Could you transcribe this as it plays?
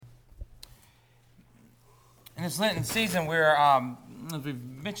In this Lenten season, we're, as we've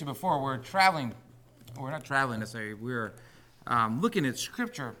mentioned before, we're traveling. We're not traveling necessarily. We're looking at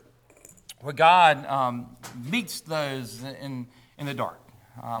Scripture where God meets those in the dark.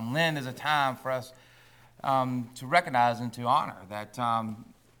 Lent is a time for us to recognize and to honor that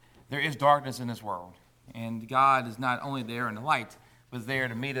there is darkness in this world. And God is not only there in the light, but there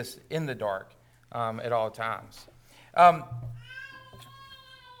to meet us in the dark at all times.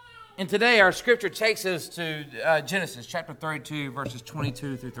 And today our scripture takes us to Genesis chapter 32, verses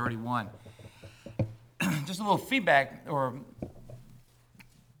 22 through 31. Just a little feedback or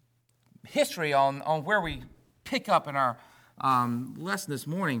history on where we pick up in our lesson this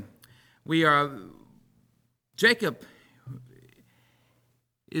morning. Jacob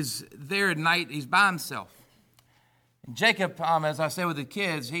is there at night. He's by himself. And Jacob, as I say with the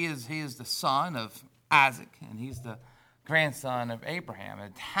kids, he is the son of Isaac, and he's the grandson of Abraham.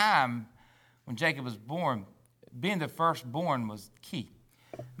 At a time when Jacob was born, being the firstborn was key.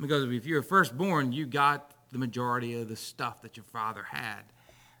 Because if you're firstborn, you got the majority of the stuff that your father had.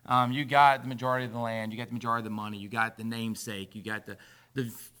 You got the majority of the land. You got the majority of the money. You got the namesake. You got the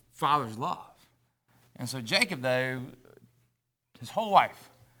father's love. And so Jacob, though, his whole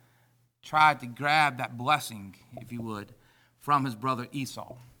life tried to grab that blessing, if you would, from his brother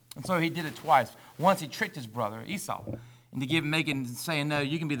Esau. And so he did it twice. Once he tricked his brother Esau into saying, no,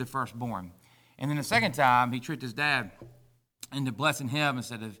 you can be the firstborn. And then the second time, he tricked his dad into blessing him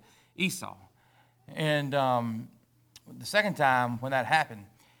instead of Esau. And the second time when that happened,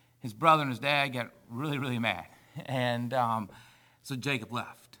 his brother and his dad got really, really mad. And so Jacob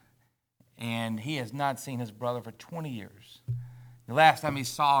left. And he has not seen his brother for 20 years. The last time he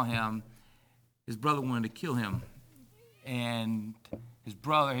saw him, his brother wanted to kill him. And his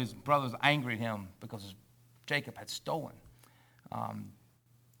brother's angry at him because Jacob had stolen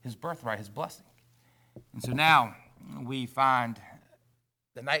his birthright, his blessing. And so now we find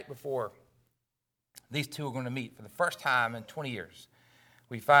the night before these two are going to meet for the first time in 20 years.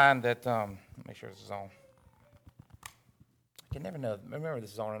 We find that, make sure this is on. I can never know, remember if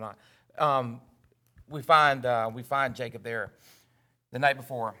this is on or not. We find Jacob there the night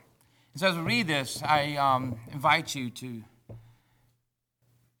before. And so as we read this, I invite you to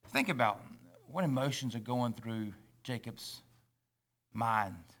think about what emotions are going through Jacob's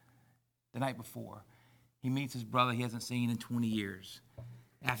mind the night before. He meets his brother he hasn't seen in 20 years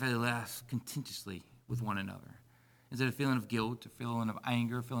after they left contentiously with one another. Is it a feeling of guilt, a feeling of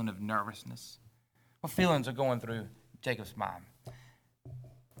anger, a feeling of nervousness? What feelings are going through Jacob's mind? I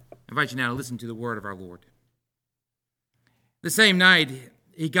invite you now to listen to the word of our Lord. The same night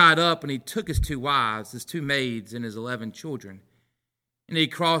he got up and he took his 2 wives, his 2 maids, and his 11 children, and he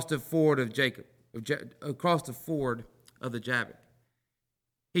crossed the ford of the Jabbok.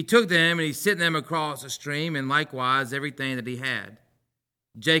 He took them and he sent them across the stream, and likewise everything that he had.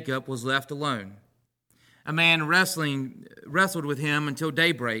 Jacob was left alone. A man wrestled with him until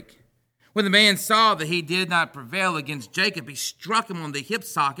daybreak. When the man saw that he did not prevail against Jacob, he struck him on the hip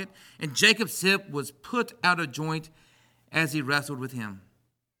socket, and Jacob's hip was put out of joint as he wrestled with him.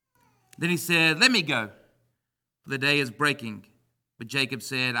 Then he said, "Let me go, for the day is breaking." But Jacob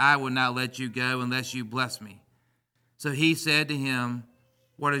said, "I will not let you go unless you bless me." So he said to him,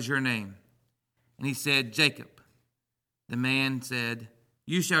 "What is your name?" And he said, "Jacob." The man said,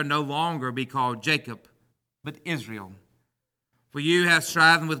 "You shall no longer be called Jacob, but Israel. For you have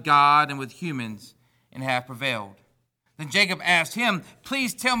striven with God and with humans and have prevailed." Then Jacob asked him,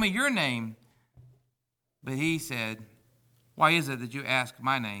 "Please tell me your name." But he said, "Why is it that you ask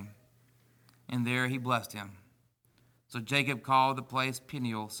my name?" And there he blessed him. So Jacob called the place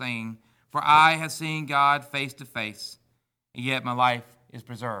Peniel, saying, "For I have seen God face to face, and yet my life is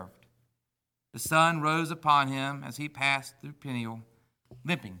preserved." The sun rose upon him as he passed through Peniel,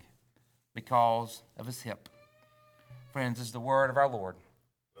 limping because of his hip. Friends, this is the word of our Lord.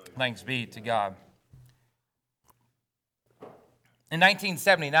 Thanks be to God. In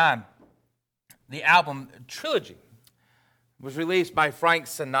 1979, the album Trilogy was released by Frank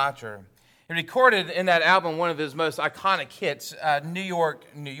Sinatra. He recorded in that album one of his most iconic hits, New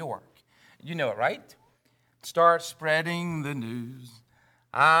York, New York. You know it, right? Start spreading the news.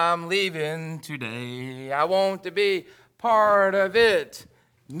 I'm leaving today. I want to be part of it.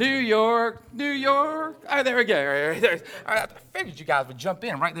 New York, New York. Oh, there we go. I figured you guys would jump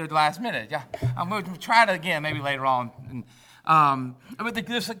in right there at the last minute. Yeah, I'm going to try it again maybe later on. But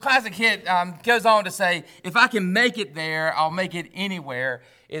this classic hit goes on to say, "If I can make it there, I'll make it anywhere.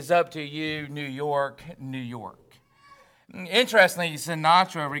 It's up to you, New York, New York." Interestingly,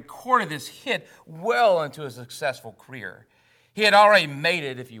 Sinatra recorded this hit well into a successful career. He had already made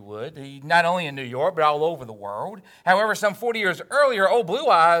it, if you would, not only in New York, but all over the world. However, some 40 years earlier, old Blue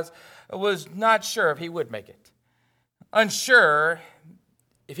Eyes was not sure if he would make it. Unsure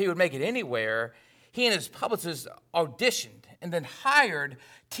if he would make it anywhere, he and his publicist auditioned and then hired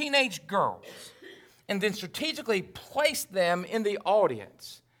teenage girls and then strategically placed them in the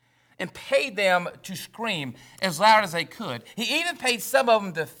audience and paid them to scream as loud as they could. He even paid some of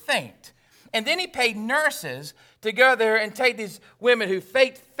them to faint. And then he paid nurses to go there and take these women who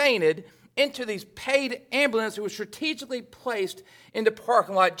fainted into these paid ambulances who were strategically placed in the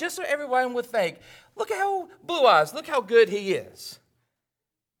parking lot just so everyone would think, look at how Blue Eyes, look how good he is.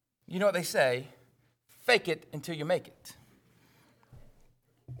 You know what they say, fake it until you make it.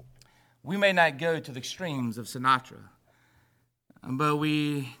 We may not go to the extremes of Sinatra, but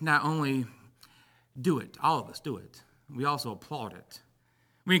we not only do it, all of us do it, we also applaud it.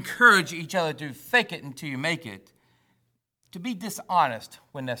 We encourage each other to fake it until you make it, to be dishonest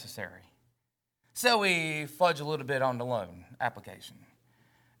when necessary. So we fudge a little bit on the loan application.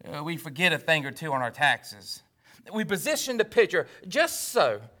 We forget a thing or two on our taxes. We position the picture just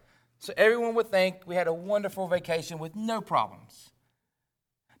so everyone would think we had a wonderful vacation with no problems.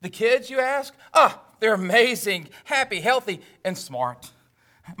 The kids, you ask? They're amazing, happy, healthy, and smart.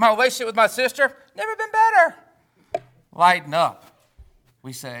 My relationship with my sister, never been better. Lighten up.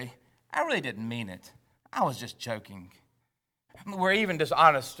 We say, I really didn't mean it. I was just joking. We're even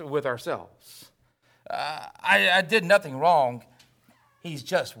dishonest with ourselves. I did nothing wrong. He's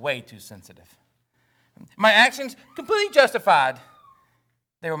just way too sensitive. My actions, completely justified.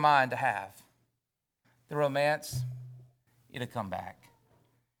 They were mine to have. The romance, it'll come back.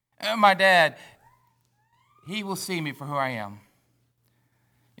 My dad, he will see me for who I am.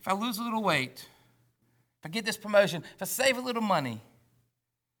 If I lose a little weight, if I get this promotion, if I save a little money,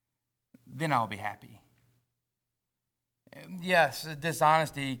 then I'll be happy. Yes,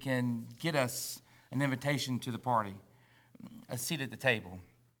 dishonesty can get us an invitation to the party, a seat at the table,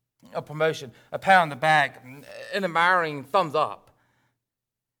 a promotion, a pat on the back, an admiring thumbs up.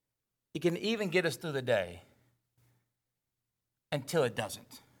 It can even get us through the day until it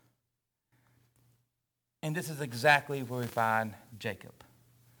doesn't. And this is exactly where we find Jacob.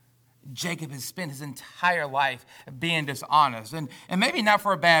 Jacob has spent his entire life being dishonest, and maybe not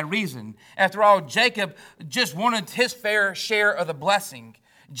for a bad reason. After all, Jacob just wanted his fair share of the blessing.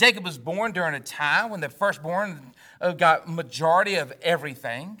 Jacob was born during a time when the firstborn got majority of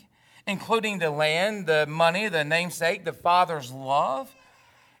everything, including the land, the money, the namesake, the father's love.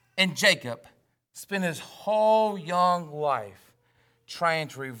 And Jacob spent his whole young life trying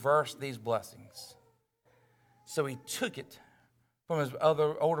to reverse these blessings. So he took it from his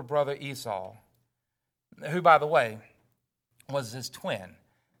older brother Esau, who, by the way, was his twin,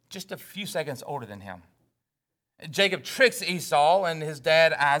 just a few seconds older than him. Jacob tricks Esau and his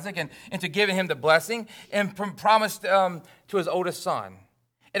dad Isaac into giving him the blessing and promised to his oldest son.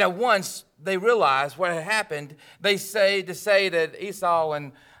 And at once they realize what had happened. To say that Esau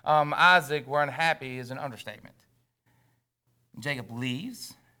and Isaac were unhappy is an understatement. Jacob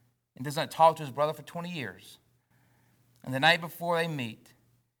leaves and does not talk to his brother for 20 years. And the night before they meet,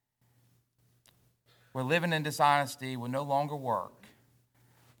 where living in dishonesty will no longer work,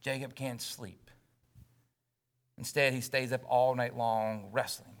 Jacob can't sleep. Instead, he stays up all night long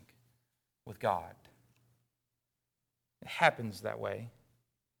wrestling with God. It happens that way.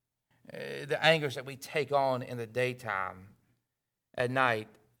 The anguish that we take on in the daytime, at night,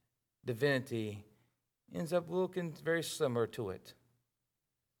 divinity ends up looking very similar to it.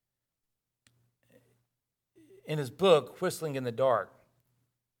 In his book, Whistling in the Dark,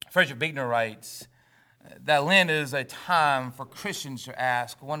 Frederick Buechner writes that Lent is a time for Christians to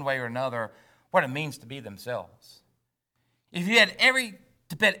ask, one way or another, what it means to be themselves. If you had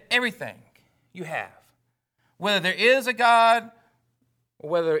to bet everything you have, whether there is a God or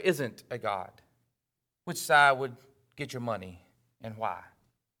whether there isn't a God, which side would get your money and why?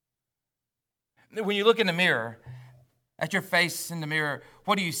 When you look in the mirror, at your face in the mirror,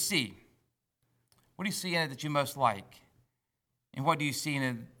 what do you see? What do you see in it that you most like? And what do you see in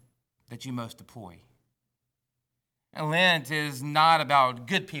it that you most deploy? And Lent is not about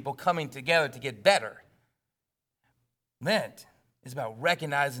good people coming together to get better. Lent is about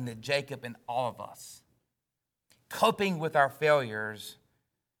recognizing that Jacob in all of us, coping with our failures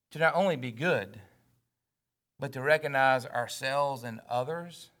to not only be good, but to recognize ourselves and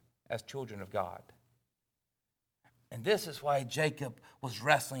others as children of God. And this is why Jacob was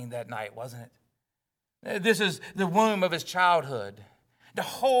wrestling that night, wasn't it? This is the womb of his childhood. The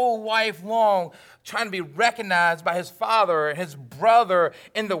whole life long trying to be recognized by his father and his brother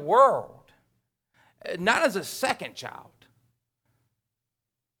in the world. Not as a second child,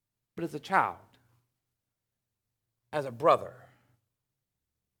 but as a child, as a brother,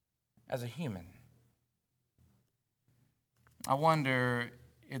 as a human. I wonder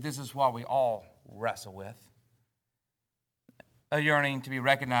if this is what we all wrestle with. A yearning to be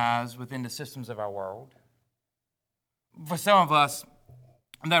recognized within the systems of our world. For some of us,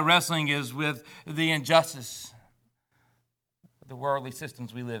 that wrestling is with the injustice of the worldly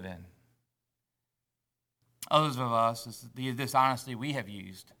systems we live in. Others of us, is the dishonesty we have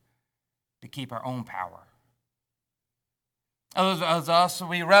used to keep our own power. Others of us,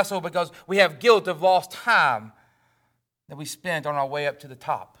 we wrestle because we have guilt of lost time that we spent on our way up to the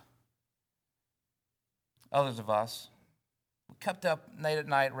top. Others of us, we kept up late at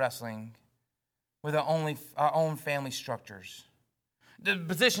night wrestling with our own family structures, the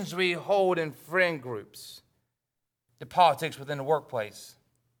positions we hold in friend groups, the politics within the workplace,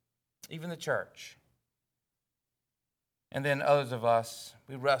 even the church. And then others of us,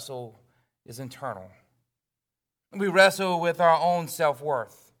 we wrestle is internal. We wrestle with our own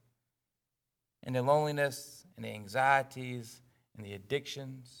self-worth and the loneliness and the anxieties and the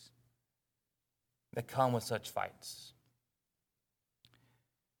addictions that come with such fights.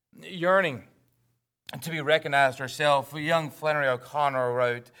 Yearning to be recognized ourselves, young Flannery O'Connor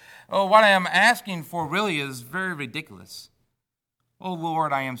wrote, "Oh, what I am asking for really is very ridiculous. Oh,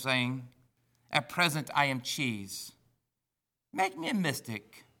 Lord, I am saying, at present I am cheese. Make me a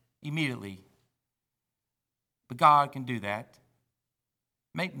mystic immediately." But God can do that.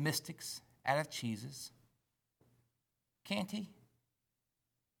 Make mystics out of cheeses. Can't he?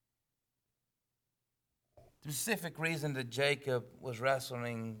 The specific reason that Jacob was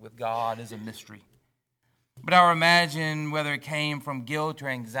wrestling with God is a mystery. But I would imagine whether it came from guilt or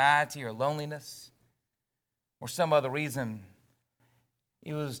anxiety or loneliness or some other reason,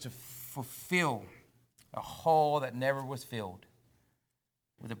 it was to fulfill a hole that never was filled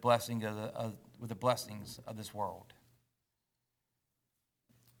with the blessings of this world.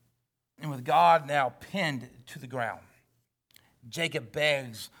 And with God now pinned to the ground, Jacob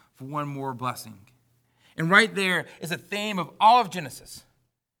begs for one more blessing. And right there is a theme of all of Genesis.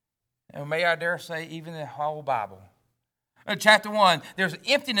 And may I dare say, even the whole Bible. In chapter 1, there's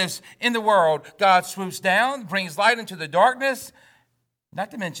emptiness in the world. God swoops down, brings light into the darkness.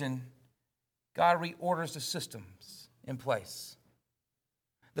 Not to mention, God reorders the systems in place.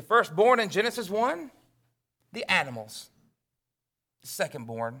 The firstborn in Genesis 1, the animals. The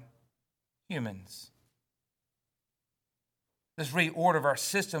secondborn, humans. This reorder of our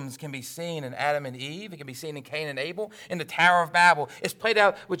systems can be seen in Adam and Eve. It can be seen in Cain and Abel, in the Tower of Babel. It's played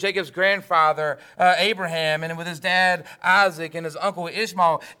out with Jacob's grandfather, Abraham, and with his dad, Isaac, and his uncle,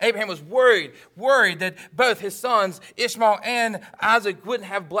 Ishmael. Abraham was worried that both his sons, Ishmael and Isaac, wouldn't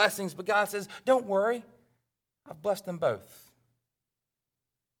have blessings. But God says, don't worry. I've blessed them both.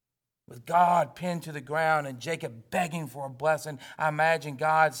 With God pinned to the ground and Jacob begging for a blessing, I imagine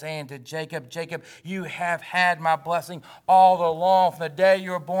God saying to Jacob, Jacob, you have had my blessing all along. From the day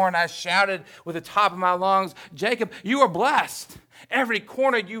you were born, I shouted with the top of my lungs, Jacob, you are blessed. Every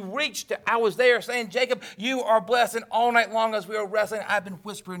corner you reached, I was there saying, Jacob, you are blessed. And all night long as we were wrestling, I've been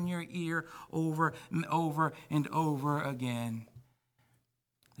whispering in your ear over and over and over again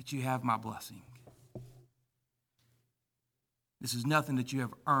that you have my blessing. This is nothing that you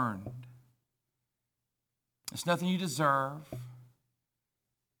have earned. It's nothing you deserve.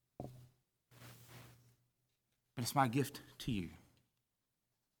 But it's my gift to you.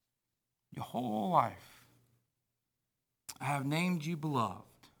 Your whole life, I have named you beloved.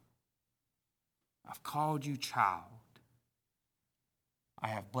 I've called you child. I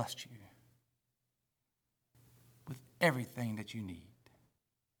have blessed you with everything that you need.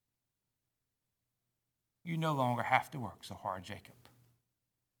 You no longer have to work so hard, Jacob.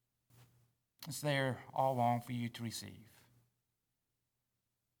 It's there all along for you to receive.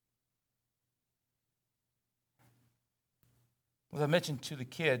 As I mentioned to the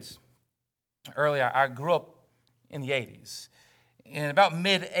kids earlier, I grew up in the 80s. In about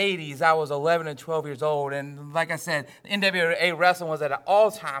mid-80s, I was 11 and 12 years old. And like I said, NWA wrestling was at an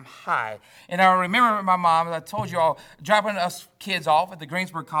all-time high. And I remember my mom, as I told you all, dropping us kids off at the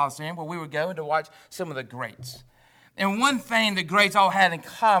Greensburg Coliseum where we were going to watch some of the greats. And one thing the greats all had in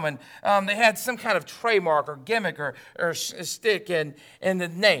common, they had some kind of trademark or gimmick or stick in the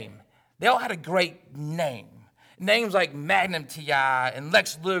name. They all had a great name. Names like Magnum T.I. and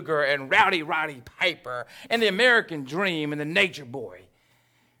Lex Luger and Rowdy Roddy Piper and the American Dream and the Nature Boy.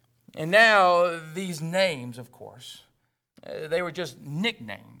 And now these names, of course, they were just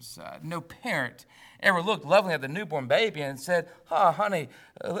nicknames. No parent ever looked lovingly at the newborn baby and said, honey,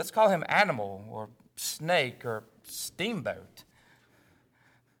 let's call him Animal or Snake or Steamboat.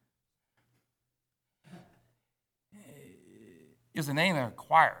 is a name they're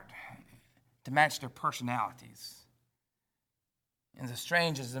acquired to match their personalities. And as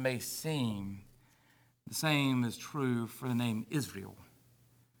strange as it may seem, the same is true for the name Israel.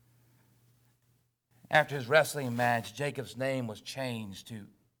 After his wrestling match, Jacob's name was changed to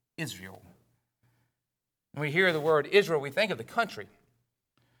Israel. When we hear the word Israel, we think of the country.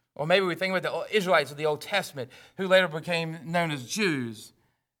 Or maybe we think about the Israelites of the Old Testament, who later became known as Jews.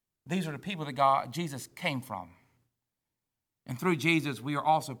 These are the people that Jesus came from. And through Jesus, we are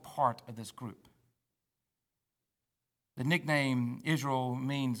also part of this group. The nickname Israel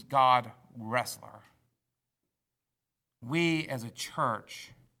means God wrestler. We as a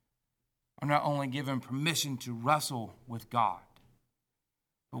church are not only given permission to wrestle with God,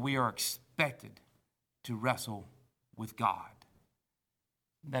 but we are expected to wrestle with God.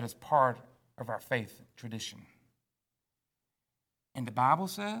 That is part of our faith tradition. And the Bible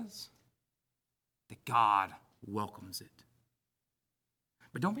says that God welcomes it.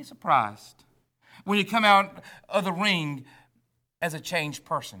 But don't be surprised when you come out of the ring as a changed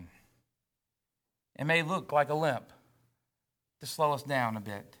person. It may look like a limp to slow us down a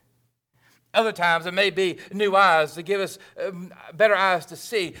bit. Other times it may be new eyes to give us better eyes to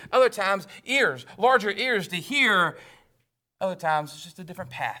see. Other times ears, larger ears to hear. Other times it's just a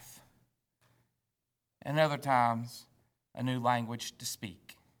different path. And other times a new language to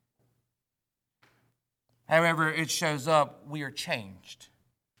speak. However it shows up, we are changed.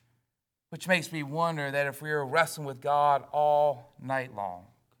 Which makes me wonder that if we are wrestling with God all night long,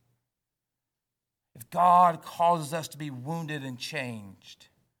 if God causes us to be wounded and changed,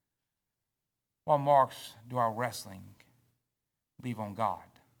 what marks do our wrestling leave on God?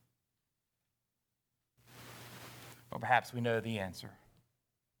 Or perhaps we know the answer.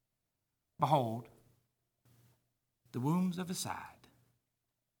 Behold, the wounds of his side.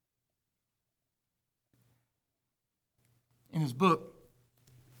 In his book,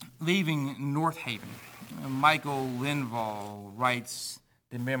 Leaving North Haven, Michael Linvall writes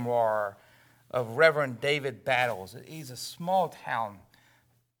the memoir of Reverend David Battles. He's a small town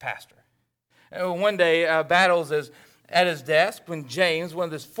pastor. One day, Battles is at his desk when James, one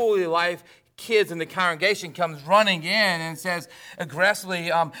of his fully life kids in the congregation, comes running in and says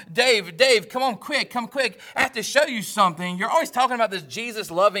aggressively, Dave, come on, come quick. I have to show you something. You're always talking about this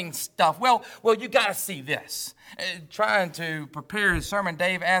Jesus-loving stuff. Well, you got to see this. Trying to prepare his sermon,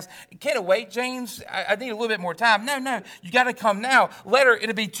 Dave asked, can it wait, James? I need a little bit more time. No, you got to come now. Later,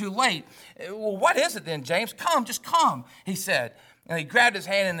 it'll be too late. Well, what is it then, James? Just come, he said. And he grabbed his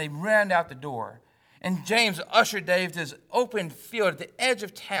hand and they ran out the door. And James ushered Dave to this open field at the edge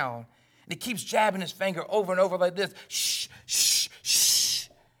of town. And he keeps jabbing his finger over and over like this. Shh, shh, shh.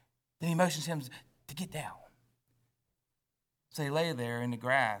 Then he motions him to get down. So they lay there in the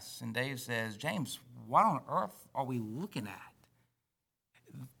grass. And Dave says, James, what on earth are we looking at?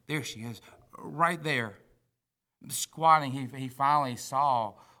 There she is, right there. Squatting, he finally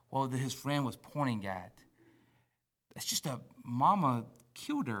saw what his friend was pointing at. It's just a mama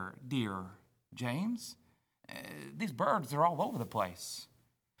killdeer deer, James. These birds are all over the place.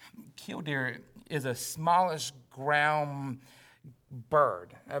 Killdeer is a smallish ground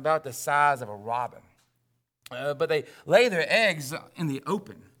bird, about the size of a robin. But they lay their eggs in the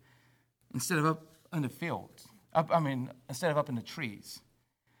open instead of up in the fields. Instead of up in the trees.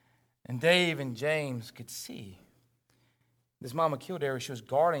 And Dave and James could see this mama killdeer. She was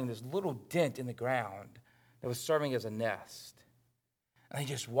guarding this little dent in the ground that was serving as a nest. And they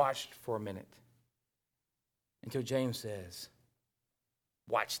just watched for a minute until James says,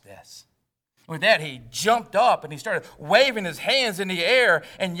 watch this. With that, he jumped up and he started waving his hands in the air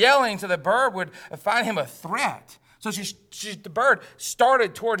and yelling so the bird would find him a threat. So the bird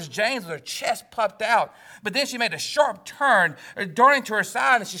started towards James with her chest puffed out. But then she made a sharp turn, darting to her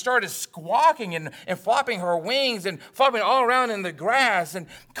side, and she started squawking and flopping her wings and flopping all around in the grass and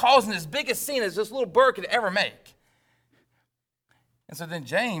causing as big a scene as this little bird could ever make. And so then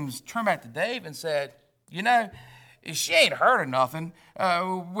James turned back to Dave and said, she ain't hurt or nothing.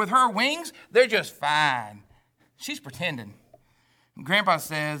 With her wings, they're just fine. She's pretending. Grandpa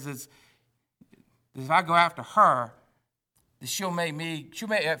says if I go after her,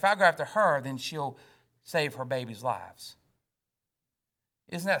 if I go after her, then she'll save her baby's lives.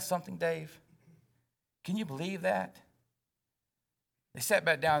 Isn't that something, Dave? Can you believe that? They sat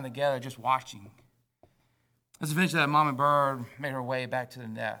back down together just watching. As eventually that mama bird made her way back to the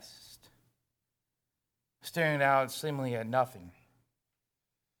nest, staring out seemingly at nothing.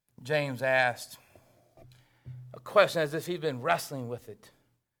 James asked a question as if he'd been wrestling with it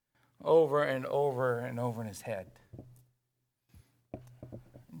over and over and over in his head.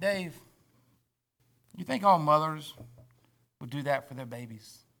 Dave, you think all mothers would do that for their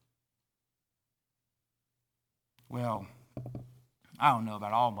babies? Well, I don't know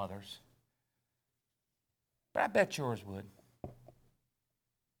about all mothers, but I bet yours would.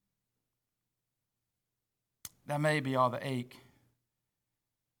 That may be all the ache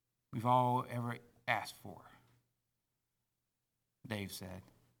we've all ever asked for, Dave said.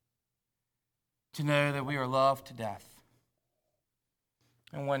 To know that we are loved to death.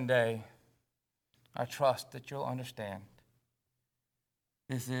 And one day, I trust that you'll understand.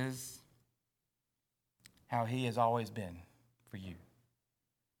 This is how he has always been for you.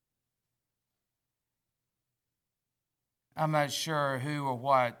 I'm not sure who or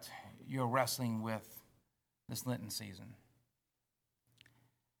what you're wrestling with this Lenten season,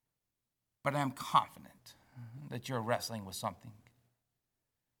 but I'm confident that you're wrestling with something.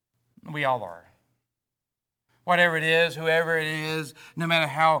 We all are. Whatever it is, whoever it is, no matter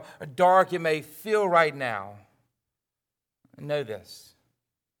how dark it may feel right now, know this.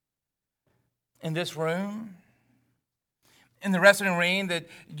 In this room, in the wrestling ring that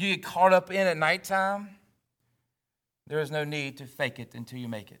you get caught up in at nighttime, there is no need to fake it until you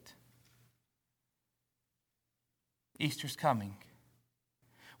make it. Easter's coming,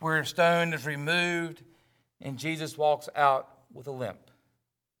 where a stone is removed and Jesus walks out with a limp.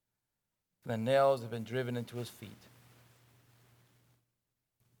 The nails have been driven into his feet.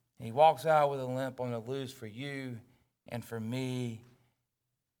 And he walks out with a limp on the loose for you and for me,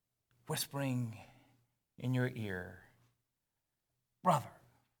 whispering in your ear, brother,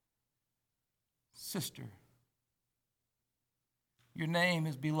 sister, your name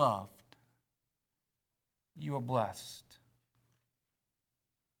is beloved. You are blessed.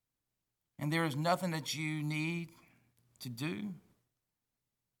 And there is nothing that you need to do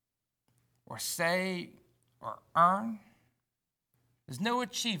or say or earn. There's no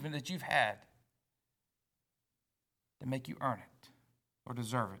achievement that you've had to make you earn it or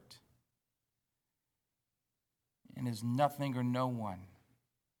deserve it. And there's nothing or no one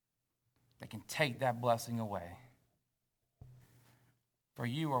that can take that blessing away. For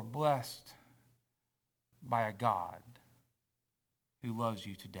you are blessed by a God who loves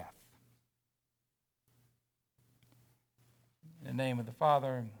you to death. In the name of the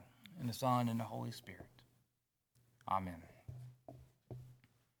Father, and the Son, and the Holy Spirit. Amen.